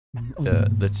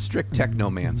The strict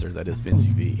technomancer that is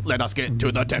Vincey V. Let us get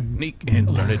to the technique and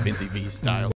learn it Vincey V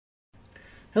style.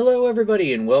 Hello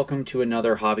everybody and welcome to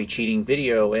another hobby cheating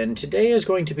video, and today is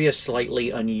going to be a slightly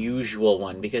unusual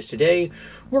one because today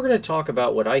we're going to talk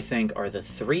about what I think are the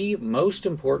three most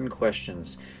important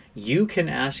questions you can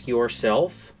ask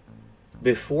yourself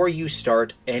before you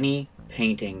start any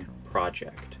painting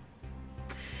project.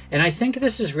 And I think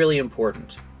this is really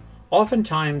important.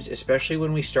 Oftentimes, especially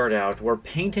when we start out, we're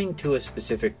painting to a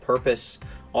specific purpose,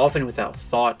 often without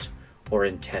thought or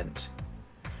intent.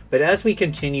 But as we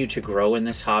continue to grow in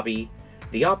this hobby,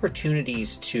 the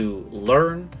opportunities to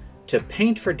learn, to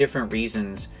paint for different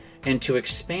reasons, and to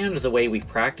expand the way we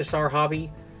practice our hobby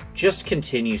just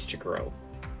continues to grow.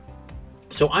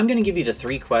 So I'm going to give you the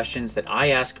three questions that I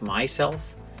ask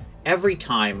myself every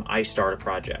time I start a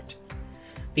project.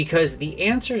 Because the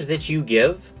answers that you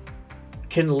give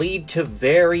can lead to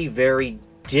very, very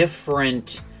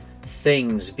different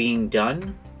things being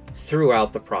done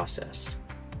throughout the process.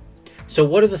 So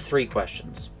what are the three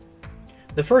questions?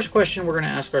 The first question we're going to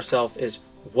ask ourselves is,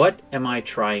 what am I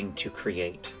trying to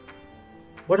create?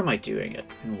 What am I doing it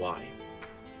and why?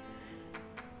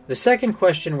 The second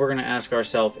question we're going to ask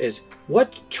ourselves is,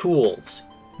 what tools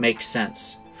make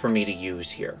sense for me to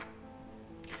use here?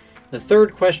 The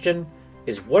third question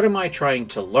is, what am I trying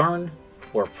to learn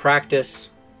or practice?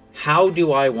 How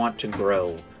do I want to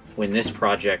grow when this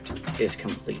project is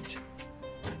complete?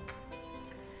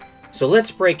 So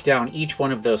let's break down each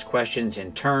one of those questions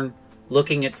in turn,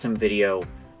 looking at some video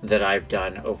that I've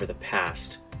done over the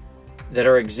past that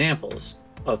are examples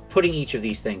of putting each of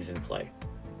these things in play.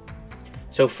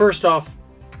 So first off,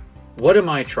 what am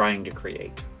I trying to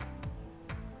create?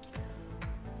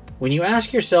 When you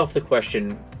ask yourself the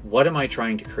question, what am I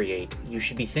trying to create? You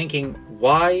should be thinking,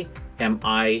 why am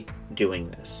I doing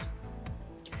this?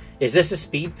 Is this a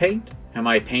speed paint? Am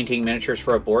I painting miniatures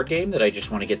for a board game that I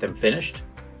just want to get them finished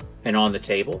and on the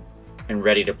table and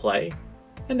ready to play?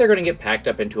 And they're going to get packed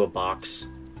up into a box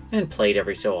and played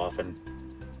every so often.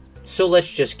 So let's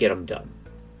just get them done.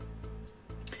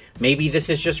 Maybe this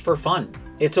is just for fun.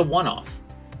 It's a one-off.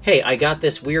 Hey, I got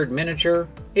this weird miniature.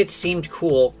 It seemed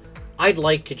cool. I'd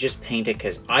like to just paint it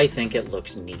because I think it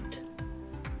looks neat.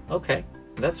 Okay,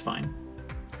 that's fine.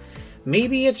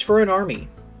 Maybe it's for an army.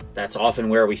 That's often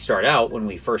where we start out when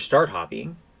we first start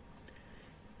hobbying.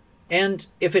 And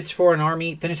if it's for an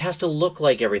army, then it has to look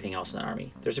like everything else in the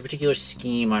army. There's a particular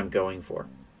scheme I'm going for.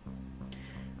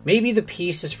 Maybe the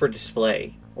piece is for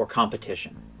display or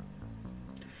competition.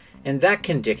 And that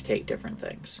can dictate different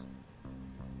things.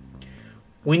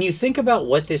 When you think about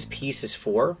what this piece is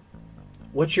for,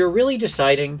 what you're really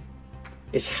deciding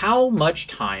is, how much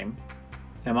time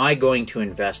am I going to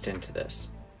invest into this?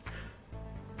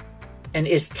 And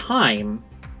is time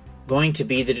going to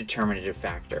be the determinative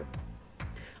factor?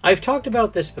 I've talked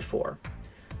about this before,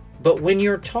 but when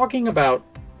you're talking about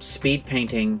speed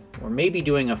painting, or maybe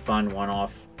doing a fun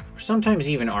one-off, or sometimes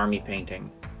even army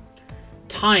painting,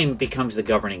 time becomes the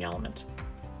governing element.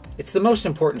 It's the most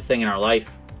important thing in our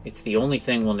life. It's the only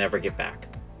thing we'll never get back.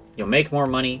 You'll make more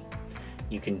money.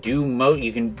 You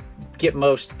can get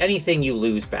most anything you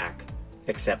lose back,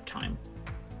 except time.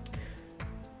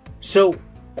 So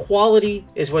quality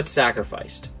is what's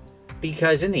sacrificed,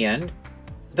 because in the end,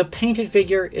 the painted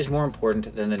figure is more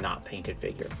important than the not painted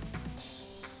figure.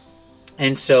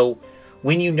 And so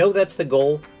when you know that's the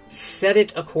goal, set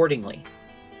it accordingly.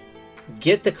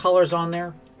 Get the colors on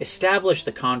there, establish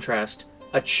the contrast,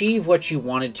 achieve what you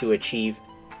wanted to achieve,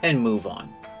 and move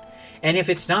on. And if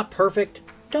it's not perfect,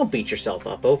 don't beat yourself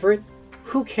up over it.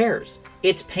 Who cares?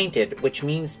 It's painted, which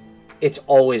means it's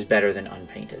always better than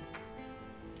unpainted.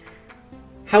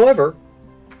 However,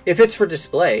 if it's for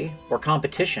display or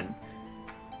competition,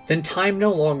 then time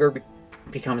no longer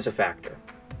becomes a factor.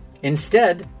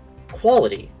 Instead,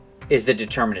 quality is the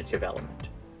determinative element.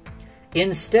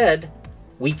 Instead,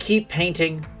 we keep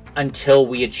painting until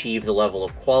we achieve the level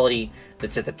of quality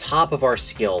that's at the top of our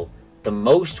skill, the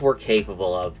most we're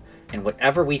capable of, and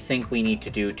whatever we think we need to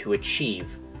do to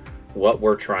achieve what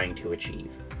we're trying to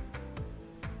achieve.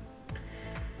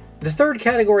 The third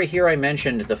category here I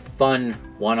mentioned, the fun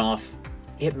one-off,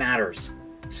 it matters.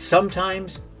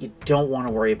 Sometimes you don't want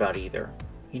to worry about either.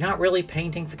 You're not really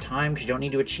painting for time because you don't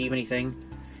need to achieve anything,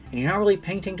 and you're not really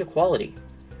painting to quality.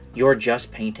 You're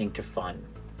just painting to fun.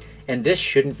 And this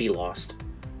shouldn't be lost.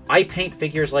 I paint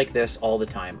figures like this all the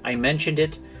time. I mentioned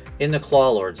it in the Claw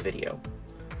Lords video.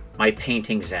 My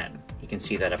painting zen. You can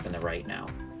see that up in the right now.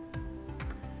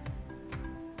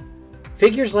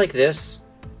 Figures like this,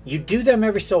 you do them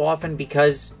every so often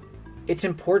because it's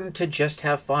important to just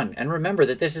have fun. And remember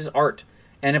that this is art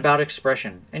and about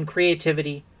expression and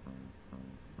creativity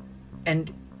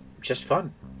and just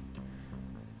fun.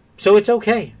 So it's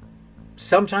okay.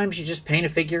 Sometimes you just paint a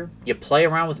figure, you play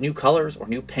around with new colors or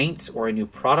new paints or a new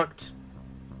product,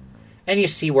 and you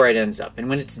see where it ends up. And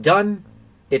when it's done,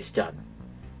 it's done.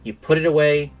 You put it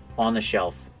away on the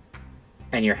shelf,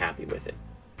 and you're happy with it.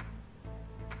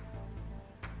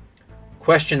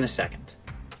 Question the second.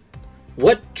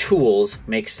 What tools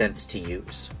make sense to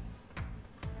use?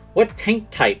 What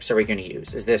paint types are we going to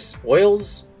use? Is this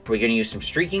oils? Are we going to use some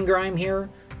streaking grime here?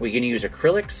 Are we going to use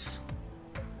acrylics?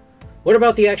 What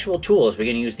about the actual tools? Are we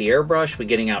going to use the airbrush? Are we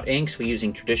getting out inks? Are we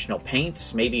using traditional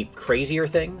paints? Maybe crazier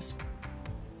things?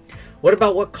 What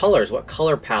about what colors? What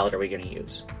color palette are we going to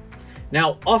use?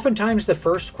 Now, oftentimes the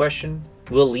first question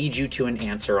will lead you to an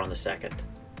answer on the second.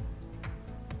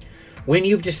 When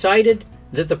you've decided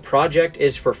that the project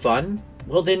is for fun,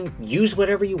 well then use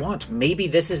whatever you want. Maybe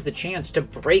this is the chance to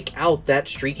break out that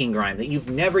streaking grime that you've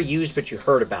never used but you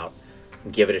heard about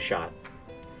and give it a shot.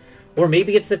 Or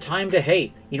maybe it's the time to,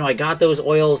 hey, I got those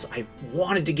oils, I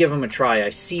wanted to give them a try. I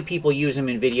see people use them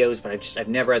in videos, but I've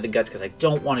never had the guts because I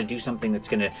don't want to do something that's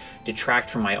going to detract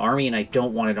from my army and I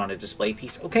don't want it on a display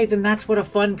piece. Okay, then that's what a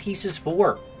fun piece is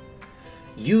for.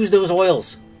 Use those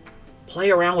oils.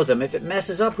 Play around with them. If it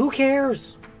messes up, who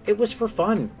cares? It was for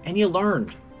fun, and you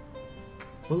learned.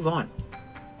 Move on.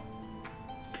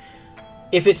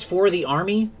 If it's for the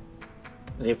army,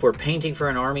 if we're painting for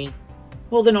an army,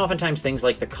 well then oftentimes things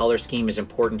like the color scheme is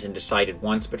important and decided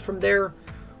once, but from there,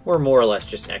 we're more or less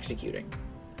just executing.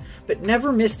 But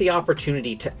never miss the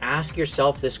opportunity to ask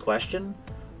yourself this question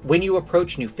when you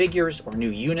approach new figures or new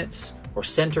units or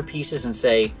centerpieces and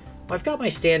say, well, I've got my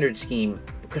standard scheme,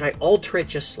 but could I alter it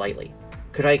just slightly?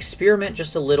 Could I experiment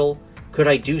just a little? Could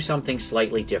I do something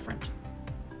slightly different?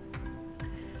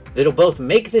 That'll both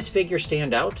make this figure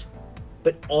stand out,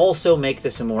 but also make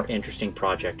this a more interesting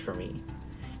project for me.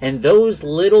 And those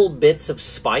little bits of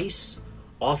spice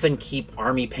often keep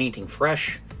army painting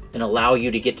fresh and allow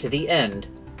you to get to the end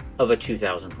of a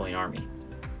 2,000 point army.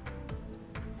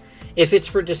 If it's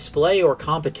for display or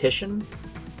competition,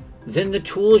 then the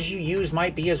tools you use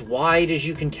might be as wide as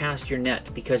you can cast your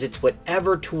net, because it's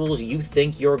whatever tools you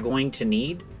think you're going to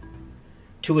need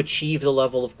to achieve the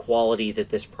level of quality that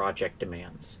this project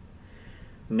demands.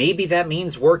 Maybe that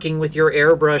means working with your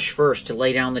airbrush first to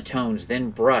lay down the tones,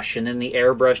 then brush, and then the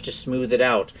airbrush to smooth it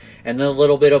out, and then a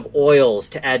little bit of oils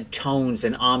to add tones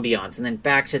and ambiance, and then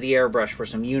back to the airbrush for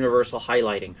some universal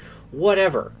highlighting.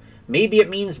 Whatever. Maybe it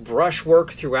means brush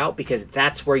work throughout because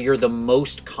that's where you're the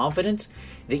most confident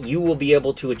that you will be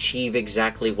able to achieve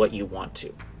exactly what you want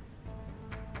to.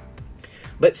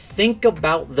 But think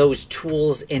about those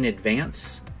tools in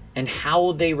advance and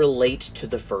how they relate to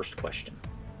the first question.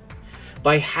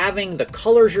 By having the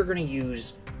colors you're going to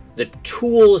use, the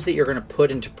tools that you're going to put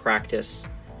into practice,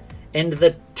 and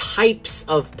the types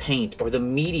of paint or the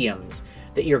mediums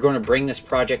that you're going to bring this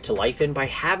project to life in, by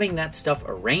having that stuff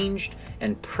arranged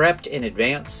and prepped in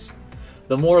advance,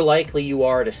 the more likely you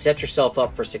are to set yourself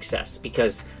up for success.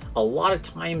 Because a lot of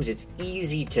times it's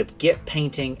easy to get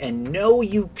painting and know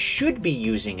you should be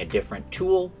using a different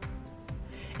tool,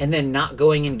 and then not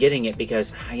going and getting it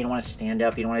because you don't want to stand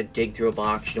up, you don't want to dig through a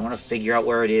box, you don't want to figure out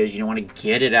where it is, you don't want to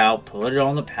get it out, put it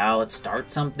on the palette,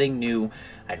 start something new.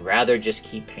 I'd rather just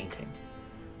keep painting.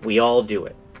 We all do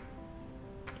it.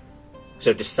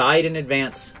 So decide in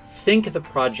advance, think the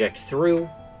project through.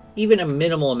 Even a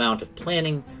minimal amount of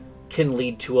planning can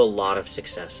lead to a lot of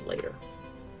success later.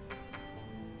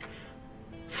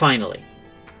 Finally,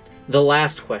 the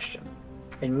last question,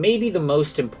 and maybe the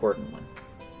most important one.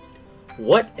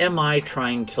 What am I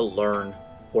trying to learn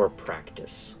or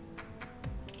practice?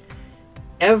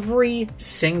 Every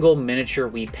single miniature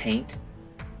we paint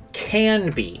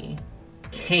can be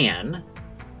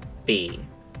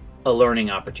a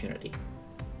learning opportunity.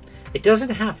 It doesn't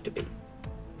have to be.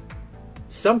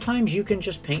 Sometimes you can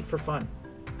just paint for fun.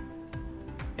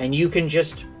 And you can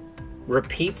just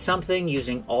repeat something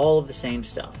using all of the same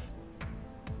stuff.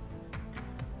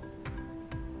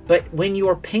 But when you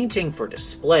are painting for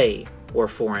display or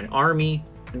for an army,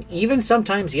 and even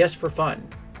sometimes, yes, for fun,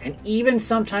 and even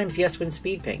sometimes, yes, when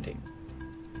speed painting,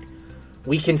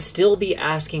 we can still be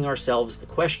asking ourselves the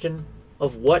question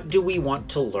of what do we want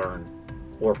to learn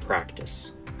or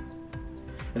practice?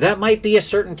 That might be a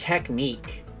certain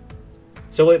technique.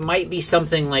 So it might be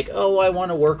something like, oh, I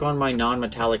want to work on my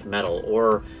non-metallic metal,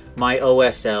 or my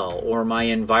OSL, or my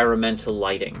environmental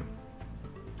lighting.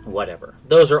 Whatever.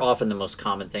 Those are often the most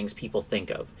common things people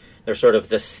think of. They're sort of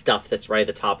the stuff that's right at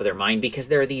the top of their mind because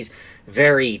there are these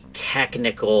very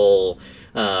technical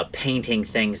painting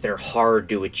things that are hard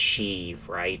to achieve,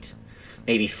 right?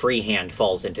 Maybe freehand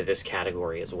falls into this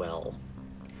category as well.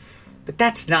 But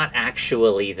that's not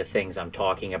actually the things I'm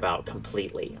talking about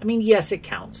completely. I mean, yes, it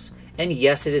counts. And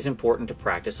yes, it is important to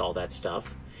practice all that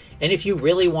stuff. And if you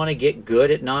really want to get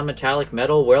good at non-metallic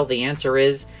metal, well, the answer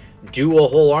is do a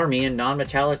whole army in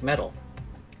non-metallic metal.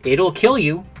 It'll kill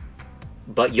you,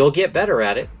 but you'll get better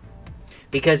at it.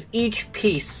 Because each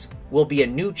piece will be a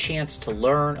new chance to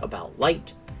learn about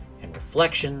light and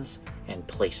reflections and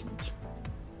placement.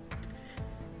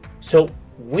 So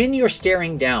when you're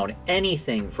staring down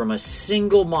anything from a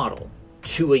single model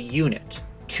to a unit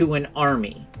to an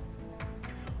army,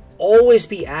 always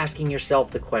be asking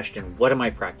yourself the question, what am I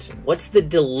practicing? What's the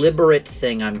deliberate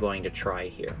thing I'm going to try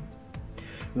here?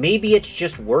 Maybe it's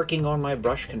just working on my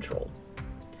brush control.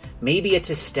 Maybe it's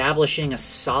establishing a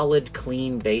solid,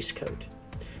 clean base coat.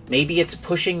 Maybe it's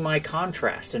pushing my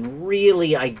contrast and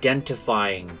really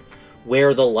identifying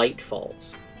where the light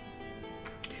falls.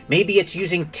 Maybe it's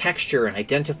using texture and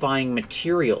identifying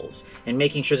materials and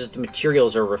making sure that the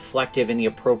materials are reflective in the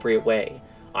appropriate way,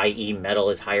 i.e. metal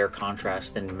is higher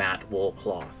contrast than matte wool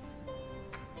cloth.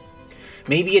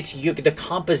 Maybe it's the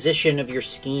composition of your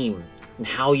scheme and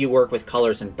how you work with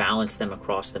colors and balance them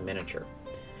across the miniature.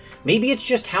 Maybe it's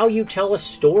just how you tell a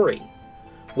story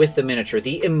with the miniature,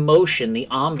 the emotion, the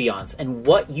ambiance, and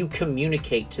what you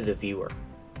communicate to the viewer.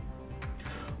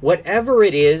 Whatever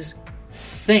it is,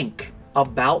 think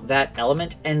about that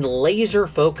element and laser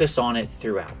focus on it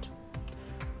throughout.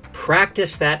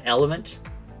 Practice that element,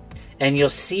 and you'll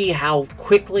see how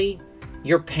quickly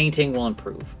your painting will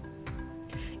improve.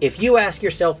 If you ask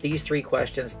yourself these 3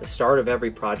 questions at the start of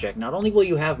every project, not only will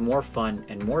you have more fun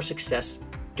and more success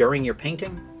during your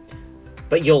painting,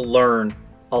 but you'll learn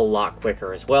a lot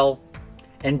quicker as well,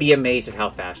 and be amazed at how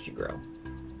fast you grow.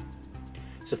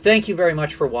 So thank you very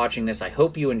much for watching this. I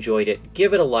hope you enjoyed it.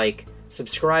 Give it a like,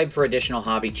 subscribe for additional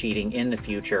hobby cheating in the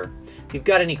future. If you've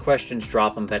got any questions,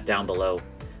 drop them down below.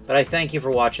 But I thank you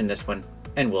for watching this one,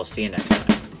 and we'll see you next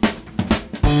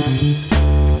time.